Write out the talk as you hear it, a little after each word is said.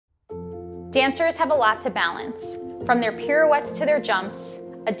Dancers have a lot to balance. From their pirouettes to their jumps,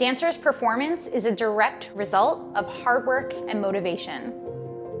 a dancer's performance is a direct result of hard work and motivation.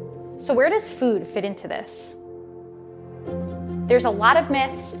 So where does food fit into this? There's a lot of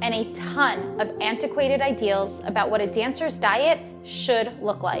myths and a ton of antiquated ideals about what a dancer's diet should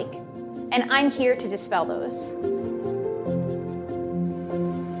look like. And I'm here to dispel those.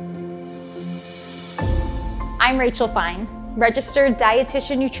 I'm Rachel Fine, registered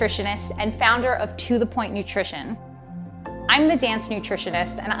dietitian nutritionist and founder of To The Point Nutrition. I'm the dance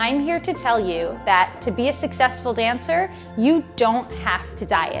nutritionist, and I'm here to tell you that to be a successful dancer, you don't have to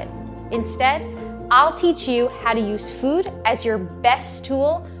diet. Instead, I'll teach you how to use food as your best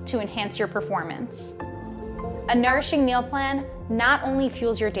tool to enhance your performance. A nourishing meal plan not only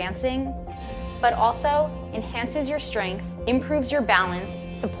fuels your dancing, but also enhances your strength, improves your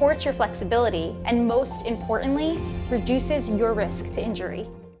balance, supports your flexibility, and most importantly, reduces your risk to injury.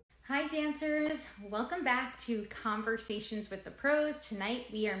 Hi dancers, welcome back to Conversations with the Pros. Tonight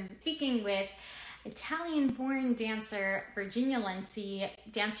we are speaking with Italian-born dancer Virginia Lenzi,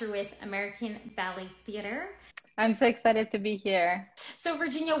 dancer with American Ballet Theatre. I'm so excited to be here. So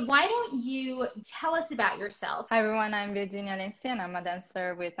Virginia, why don't you tell us about yourself? Hi everyone, I'm Virginia Lenzi and I'm a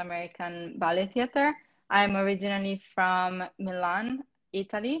dancer with American Ballet Theatre. I'm originally from Milan,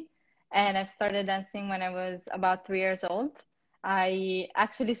 Italy, and I've started dancing when I was about 3 years old. I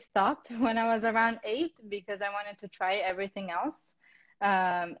actually stopped when I was around 8 because I wanted to try everything else.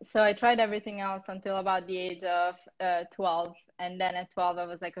 So I tried everything else until about the age of 12. And then at 12, I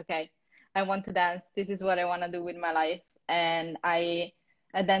was like, okay, I want to dance. This is what I want to do with my life. And I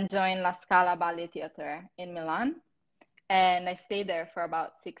then joined La Scala Ballet Theatre in Milan. And I stayed there for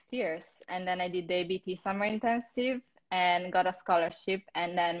about 6 years. And then I did the ABT Summer Intensive and got a scholarship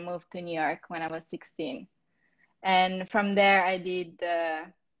and then moved to New York when I was 16. And from there, I did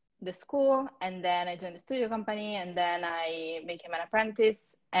the school, and then I joined the studio company, and then I became an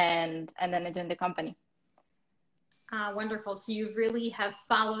apprentice, and then I joined the company. Wonderful. So you really have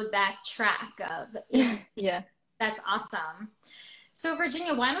followed that track of Yeah. That's awesome. So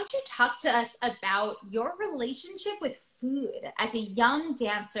Virginia, why don't you talk to us about your relationship with food as a young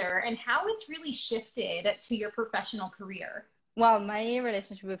dancer and how it's really shifted to your professional career? Well, my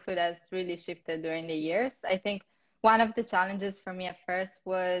relationship with food has really shifted during the years. I think one of the challenges for me at first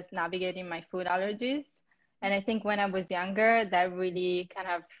was navigating my food allergies. And I think when I was younger, that really kind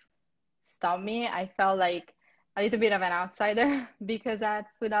of stopped me. I felt like a little bit of an outsider because I had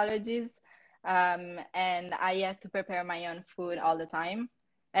food allergies. And I had to prepare my own food all the time.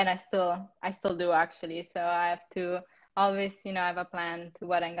 And I still do actually. So I have to always, have a plan to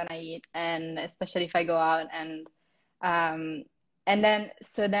what I'm gonna eat. And especially if I go out and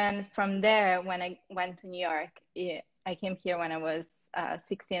then from there, when I went to New York, I came here when I was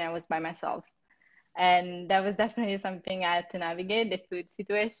 16. I was by myself. And that was definitely something I had to navigate, the food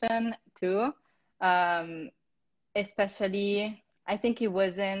situation too. Especially, I think it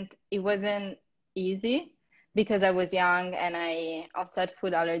wasn't easy because I was young and I also had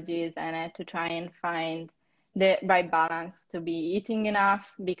food allergies and I had to try and find the right balance to be eating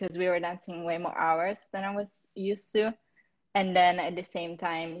enough because we were dancing way more hours than I was used to. And then at the same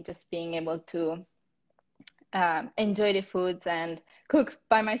time, just being able to enjoy the foods and cook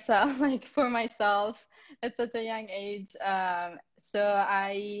by myself, like for myself at such a young age. So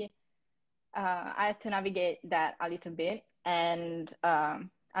I had to navigate that a little bit. And I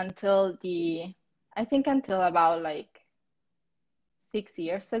think until about like 6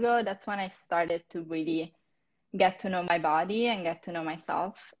 years ago, that's when I started to really get to know my body and get to know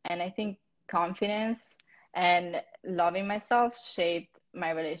myself. And I think confidence and loving myself shaped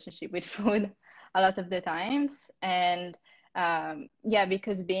my relationship with food a lot of the times. And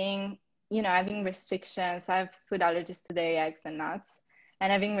because having restrictions, I have food allergies to dairy, eggs, and nuts,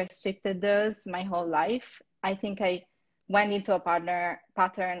 and having restricted those my whole life, I think I went into a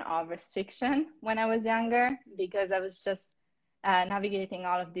pattern of restriction when I was younger because I was just navigating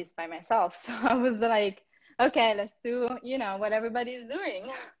all of this by myself. So I was like, okay, let's do, what everybody is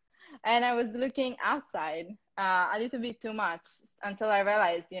doing. And I was looking outside a little bit too much until I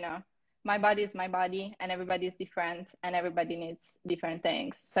realized, my body is my body and everybody is different and everybody needs different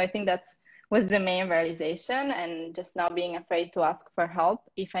things. So I think that was the main realization, and just not being afraid to ask for help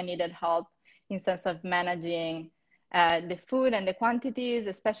if I needed help in sense of managing the food and the quantities,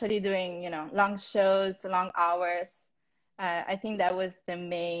 especially during, long shows, long hours. I think that was the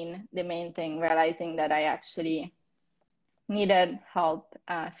main thing, realizing that I actually needed help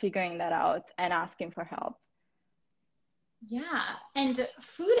figuring that out and asking for help. Yeah, and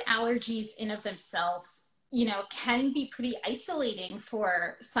food allergies in of themselves can be pretty isolating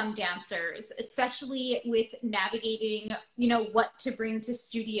for some dancers, especially with navigating, what to bring to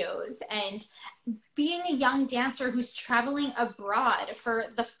studios. And being a young dancer who's traveling abroad for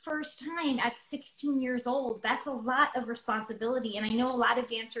the first time at 16 years old, that's a lot of responsibility. And I know a lot of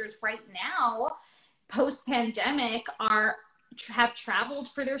dancers right now, post pandemic, have traveled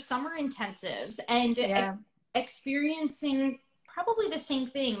for their summer intensives and Yeah. experiencing probably the same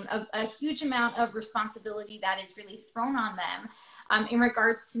thing, a huge amount of responsibility that is really thrown on them in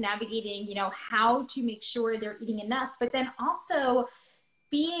regards to navigating, how to make sure they're eating enough, but then also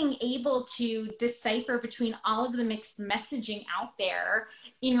being able to decipher between all of the mixed messaging out there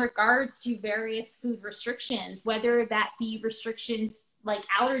in regards to various food restrictions, whether that be restrictions like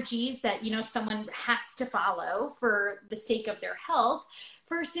allergies that, someone has to follow for the sake of their health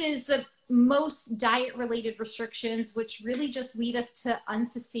versus most diet related restrictions, which really just lead us to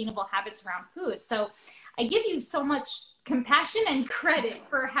unsustainable habits around food. So I give you so much compassion and credit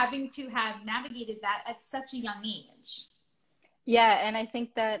for having to have navigated that at such a young age. Yeah, and I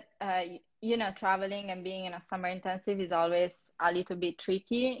think that traveling and being in a summer intensive is always a little bit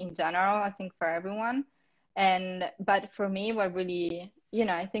tricky in general, I think for everyone. But for me, what really,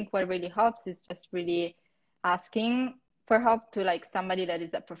 I think what really helps is just really asking for help to like somebody that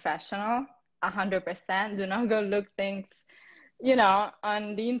is a professional, 100%. Do not go look things,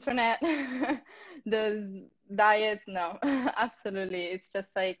 on the internet. Those diets, no, absolutely. It's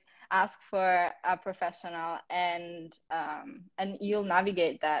just like ask for a professional, and you'll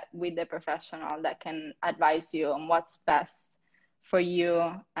navigate that with the professional that can advise you on what's best for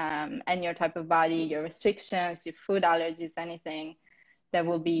you, and your type of body, your restrictions, your food allergies, anything that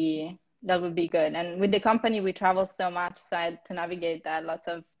will be good. And with the company we travel so much, so I had to navigate that, lots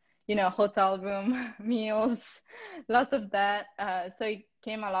of hotel room meals, lots of that, so it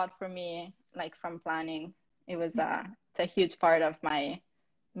came a lot for me, like from planning. It's a huge part of my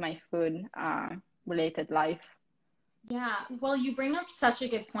food related life. Yeah, well, you bring up such a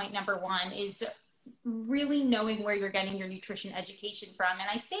good point. Number one is really knowing where you're getting your nutrition education from. And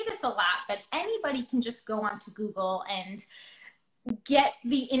I say this a lot, but anybody can just go onto Google and get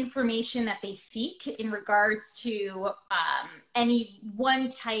the information that they seek in regards to any one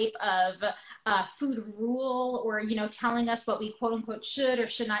type of food rule, or telling us what we quote unquote should or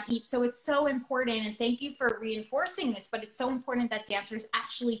should not eat. So it's so important, and thank you for reinforcing this, but it's so important that dancers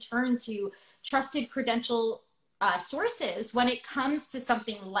actually turn to trusted credential sources when it comes to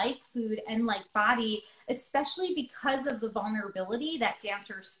something like food and like body, especially because of the vulnerability that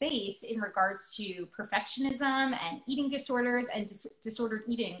dancers face in regards to perfectionism and eating disorders and disordered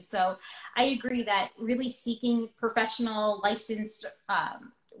eating. So I agree that really seeking professional licensed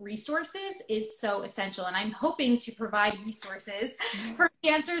resources is so essential. And I'm hoping to provide resources for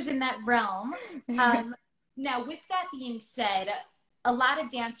dancers in that realm. Now, with that being said, a lot of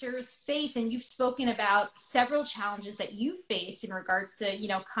dancers face, and you've spoken about several challenges that you faced in regards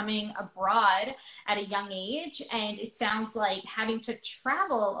to, coming abroad at a young age. And it sounds like having to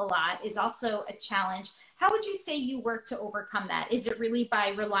travel a lot is also a challenge. How would you say you work to overcome that? Is it really by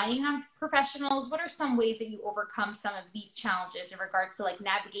relying on professionals? What are some ways that you overcome some of these challenges in regards to like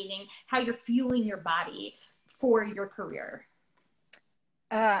navigating how you're fueling your body for your career?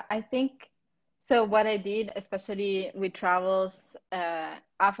 I think so. What I did, especially with travels,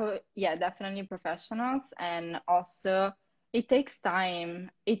 yeah, definitely professionals, and also it takes time.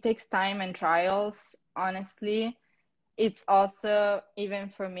 It takes time and trials. Honestly, it's also, even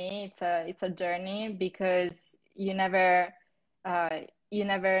for me, it's a journey, because you never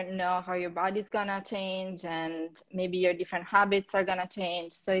know how your body's gonna change, and maybe your different habits are gonna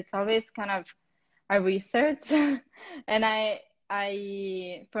change. So it's always kind of a research. And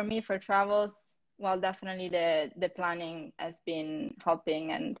for me, for travels, well, definitely the planning has been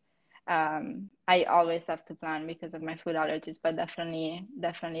helping. And I always have to plan because of my food allergies, but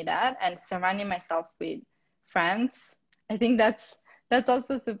definitely that. And surrounding myself with friends, I think that's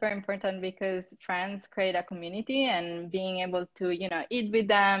also super important, because friends create a community, and being able to, eat with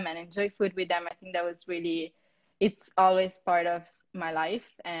them and enjoy food with them, I think that was really, it's always part of my life.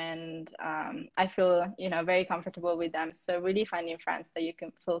 And I feel, very comfortable with them. So really finding friends that you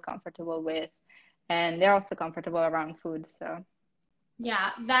can feel comfortable with, and they're also comfortable around food. So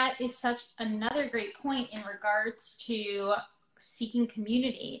Yeah, that is such another great point in regards to seeking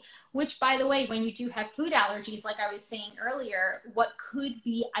community, which, by the way, when you do have food allergies, like I was saying earlier, what could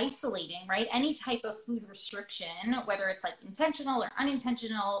be isolating, right? Any type of food restriction, whether it's like intentional or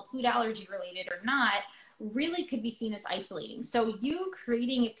unintentional, food allergy related or not, really could be seen as isolating. So you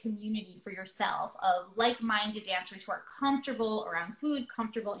creating a community for yourself of like-minded dancers who are comfortable around food,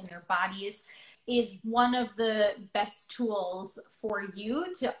 comfortable in their bodies, is one of the best tools for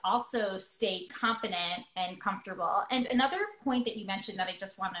you to also stay confident and comfortable. And another point that you mentioned that I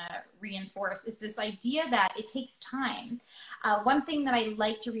just want to reinforce is this idea that it takes time. One thing that I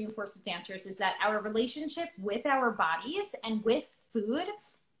like to reinforce with dancers is that our relationship with our bodies and with food,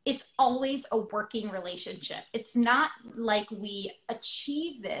 it's always a working relationship. It's not like we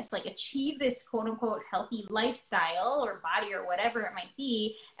achieve this quote unquote healthy lifestyle or body or whatever it might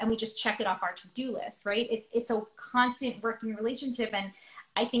be, and we just check it off our to-do list, right? It's a constant working relationship. And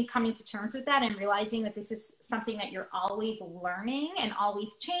I think coming to terms with that and realizing that this is something that you're always learning and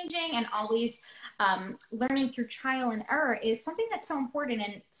always changing and always learning through trial and error is something that's so important,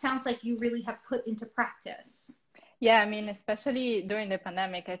 and sounds like you really have put into practice. Yeah, I mean, especially during the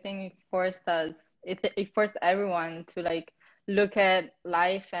pandemic, I think it forced everyone to like look at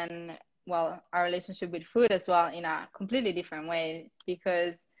life and, well, our relationship with food as well in a completely different way,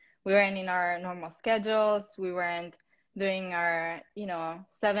 because we weren't in our normal schedules. We weren't doing our,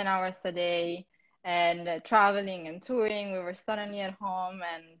 7 hours a day and traveling and touring. We were suddenly at home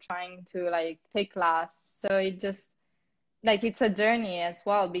and trying to like take class. So it just like it's a journey as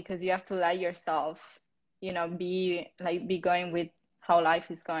well, because you have to let yourself be going with how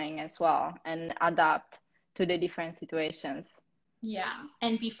life is going as well and adapt to the different situations. Yeah,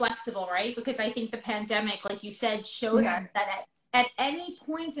 and be flexible, right? Because I think the pandemic, like you said, showed us that at any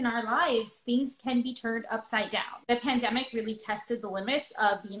point in our lives, things can be turned upside down. The pandemic really tested the limits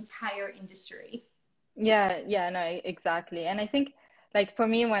of the entire industry. Yeah, no, exactly. And I think like for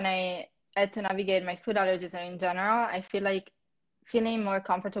me, when I had to navigate my food allergies in general, I feel like feeling more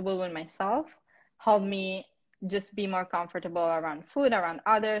comfortable with myself helped me just be more comfortable around food, around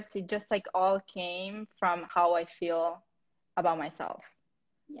others. It just like all came from how I feel about myself.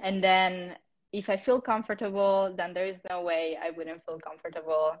 And Yes. then if I feel comfortable, then there is no way I wouldn't feel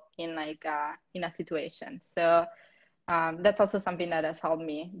comfortable in like in a situation. So that's also something that has helped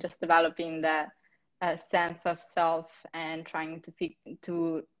me, just developing that sense of self and trying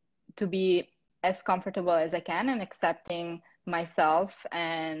to be as comfortable as I can and accepting myself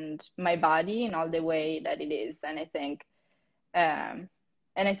and my body in all the way that it is. Um,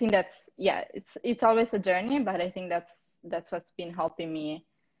 and I think that's, yeah, it's always a journey, but I think that's what's been helping me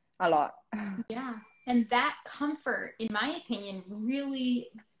a lot. Yeah. And that comfort, in my opinion, really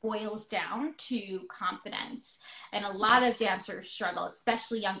boils down to confidence. And a lot of dancers struggle,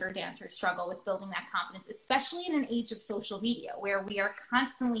 especially younger dancers struggle with building that confidence, especially in an age of social media where we are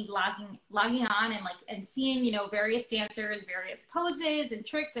constantly logging on and seeing, various dancers, various poses and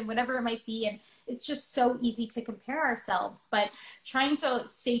tricks and whatever it might be. And it's just so easy to compare ourselves, but trying to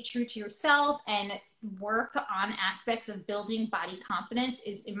stay true to yourself and work on aspects of building body confidence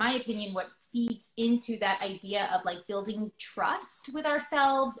is, in my opinion, what feeds into that idea of like building trust with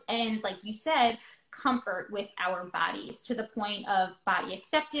ourselves and, like you said, comfort with our bodies to the point of body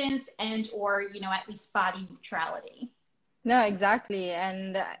acceptance and or at least body neutrality. No, exactly.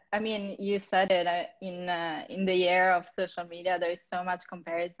 And I mean, you said it in the era of social media, there is so much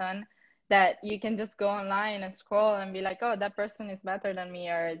comparison that you can just go online and scroll and be like, oh, that person is better than me,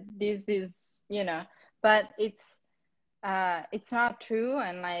 or this is, but it's not true.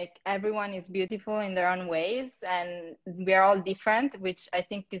 And like everyone is beautiful in their own ways, and we're all different, which I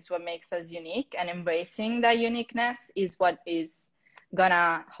think is what makes us unique. And embracing that uniqueness is what is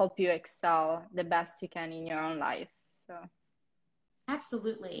gonna help you excel the best you can in your own life. So.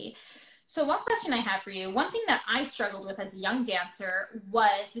 Absolutely. So one question I have for you, one thing that I struggled with as a young dancer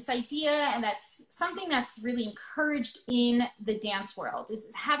was this idea, and that's something that's really encouraged in the dance world, is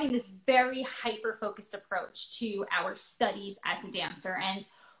having this very hyper-focused approach to our studies as a dancer. And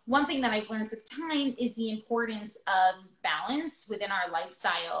one thing that I've learned with time is the importance of balance within our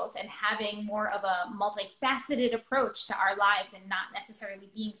lifestyles and having more of a multifaceted approach to our lives and not necessarily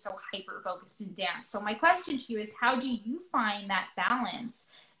being so hyper-focused in dance. So my question to you is, how do you find that balance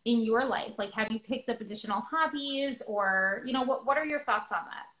in your life? Like, have you picked up additional hobbies, or, what are your thoughts on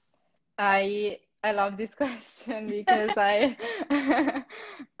that? I love this question because I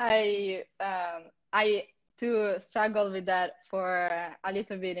I too struggle with that for a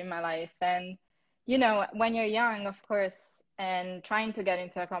little bit in my life. And when you're young, of course, and trying to get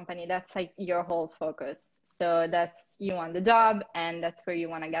into a company, that's like your whole focus. So that's, you want the job and that's where you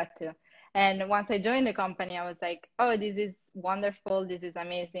want to get to. And once I joined the company, I was like, oh, this is wonderful. This is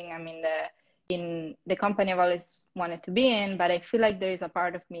amazing. I'm in the company I've always wanted to be in, but I feel like there is a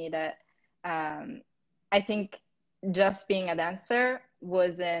part of me that I think just being a dancer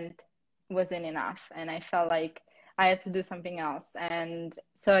wasn't wasn't enough, and I felt like I had to do something else. And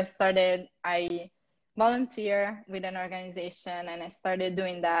so I volunteer with an organization, and I started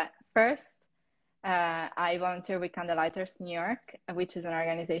doing that first. I volunteer with Candlelighters New York, which is an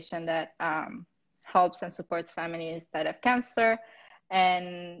organization that helps and supports families that have cancer.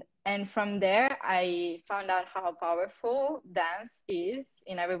 And from there, I found out how powerful dance is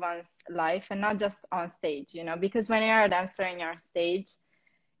in everyone's life, and not just on stage, because when you're a dancer and you're on stage,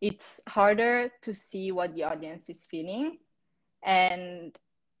 it's harder to see what the audience is feeling. And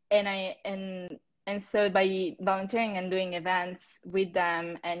so by volunteering and doing events with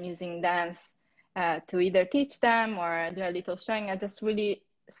them and using dance to either teach them or do a little showing, I just really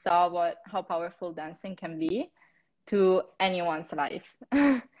saw how powerful dancing can be to anyone's life.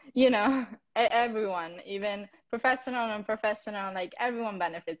 Everyone, even professional and non-professional, like everyone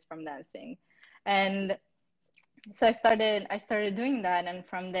benefits from dancing. And so I started doing that, and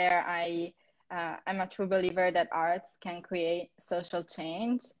from there I'm a true believer that arts can create social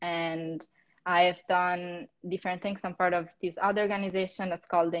change. And I have done different things. I'm part of this other organization that's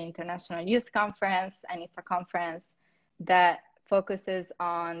called the International Youth Conference, and it's a conference that focuses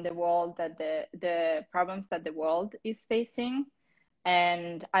on the problems that the world is facing.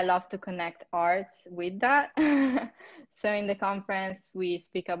 And I love to connect arts with that. So in the conference, we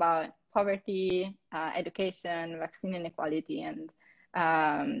speak about poverty, education, vaccine inequality, and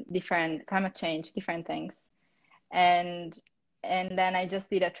different climate change, different things. And then I just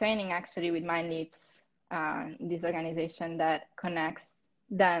did a training actually with Mind Leaps, this organization that connects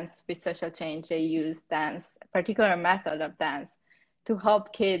dance with social change. They use dance, a particular method of dance, to help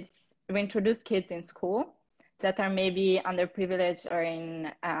reintroduce kids in school that are maybe underprivileged or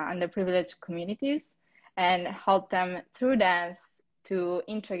in underprivileged communities, and help them through dance to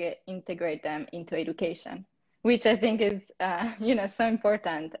integrate them into education, which I think is so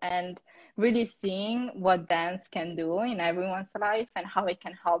important. And really seeing what dance can do in everyone's life and how it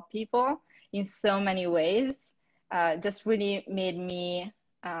can help people in so many ways just really made me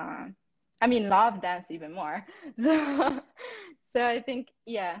love dance even more. So I think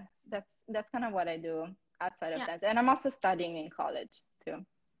that's kind of what I do outside of dance. And I'm also studying in college too.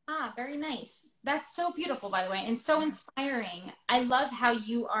 Ah, very nice. That's so beautiful, by the way, and so inspiring. I love how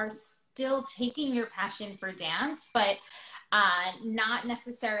you are still taking your passion for dance, but not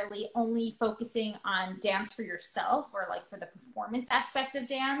necessarily only focusing on dance for yourself or like for the performance aspect of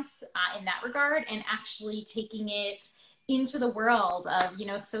dance in that regard, and actually taking it into the world of,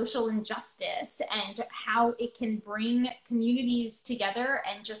 social injustice and how it can bring communities together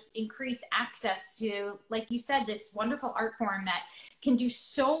and just increase access to, like you said, this wonderful art form that can do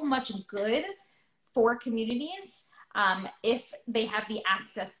so much good for communities if they have the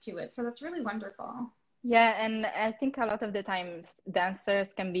access to it. So that's really wonderful. Yeah, and I think a lot of the times dancers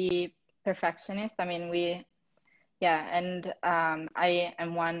can be perfectionists. I mean, I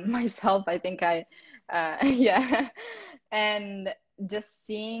am one myself. I think and just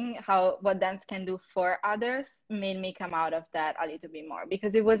seeing what dance can do for others made me come out of that a little bit more,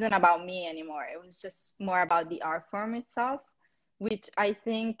 because it wasn't about me anymore. It was just more about the art form itself, which I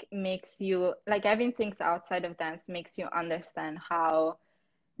think makes you, like, having things outside of dance makes you understand how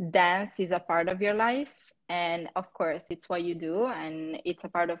dance is a part of your life. And of course, it's what you do and it's a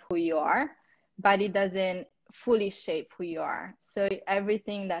part of who you are, but it doesn't fully shape who you are. So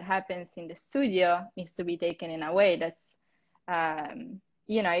everything that happens in the studio needs to be taken in a way that's,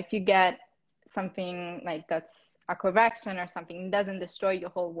 if you get something like that's a correction or something, it doesn't destroy your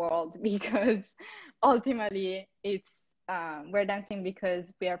whole world, because ultimately we're dancing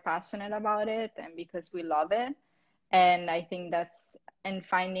because we are passionate about it and because we love it. And I think and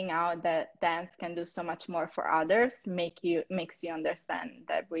finding out that dance can do so much more for others makes you understand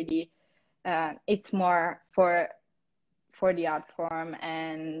that really it's more for the art form.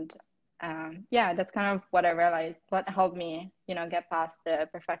 And that's kind of what I realized, what helped me, get past the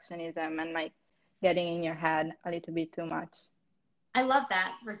perfectionism and like getting in your head a little bit too much. I love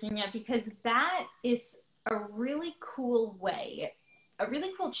that, Virginia, because that is a really cool way, a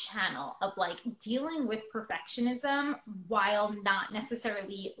really cool channel of like dealing with perfectionism while not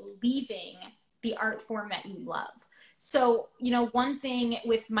necessarily leaving the art form that you love. So, one thing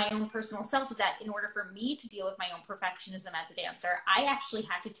with my own personal self is that in order for me to deal with my own perfectionism as a dancer, I actually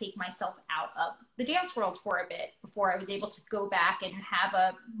had to take myself out of the dance world for a bit before I was able to go back and have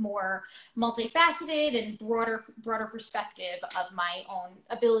a more multifaceted and broader perspective of my own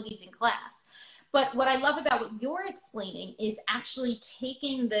abilities in class. But what I love about what you're explaining is actually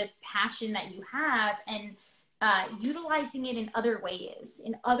taking the passion that you have and utilizing it in other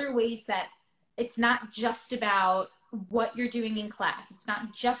ways that it's not just about what you're doing in class. It's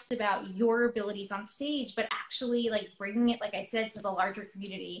not just about your abilities on stage, but actually like bringing it, like I said, to the larger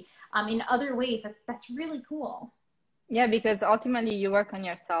community in other ways. That's really cool. Yeah, because ultimately you work on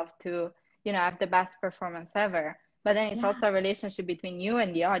yourself to, you know, have the best performance ever. But then it's Yeah. also a relationship between you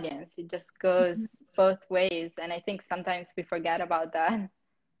and the audience. It just goes both ways. And I think sometimes we forget about that.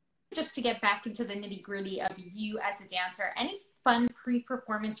 Just to get back into the nitty gritty of you as a dancer, any fun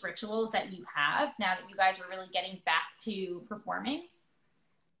pre-performance rituals that you have now that you guys are really getting back to performing?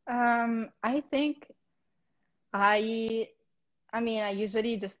 I think I I mean, I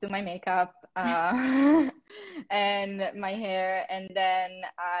usually just do my makeup and my hair, and then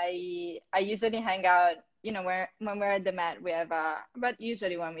I usually hang out. You know, where when we're at the Met, we have a, but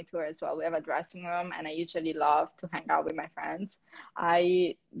usually when we tour as well, we have a dressing room, and I usually love to hang out with my friends.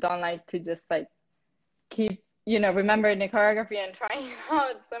 I don't like to just like keep, you know, remembering the choreography and trying it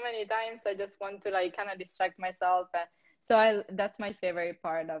out so many times. I just want to like kind of distract myself. So that's my favorite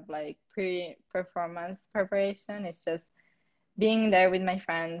part of like pre-performance preparation. It's just being there with my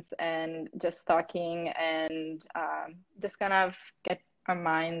friends and just talking and just kind of get our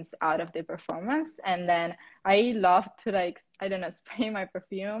minds out of the performance. And then I love to like, I don't know, spray my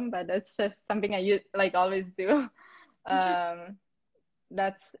perfume, but that's just something like always do.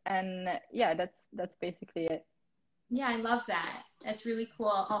 That's and yeah, that's basically it. Yeah, I love that. That's really cool.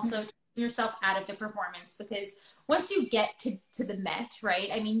 Also, taking yourself out of the performance, because once you get to the Met, right?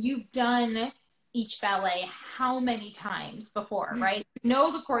 I mean, you've done each ballet how many times before, right? You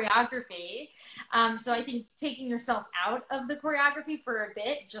know the choreography. So I think taking yourself out of the choreography for a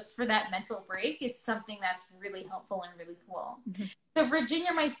bit, just for that mental break, is something that's really helpful and really cool. So,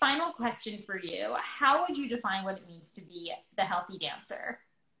 Virginia, my final question for you: how would you define what it means to be the healthy dancer?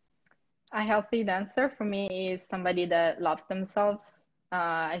 A healthy dancer for me is somebody that loves themselves.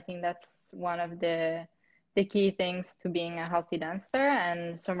 I think that's one of the key things to being a healthy dancer,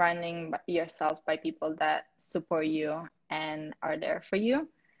 and surrounding yourself by people that support you and are there for you.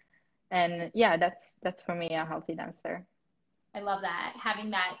 And yeah, that's for me a healthy dancer. I love that.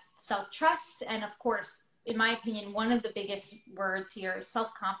 Having that self-trust. And of course, in my opinion, one of the biggest words here is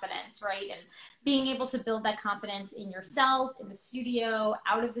self-confidence, right? And being able to build that confidence in yourself, in the studio,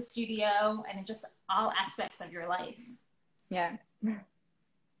 out of the studio, and in just all aspects of your life. Yeah.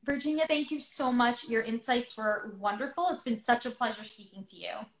 Virginia, thank you so much. Your insights were wonderful. It's been such a pleasure speaking to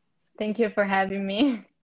you. Thank you for having me.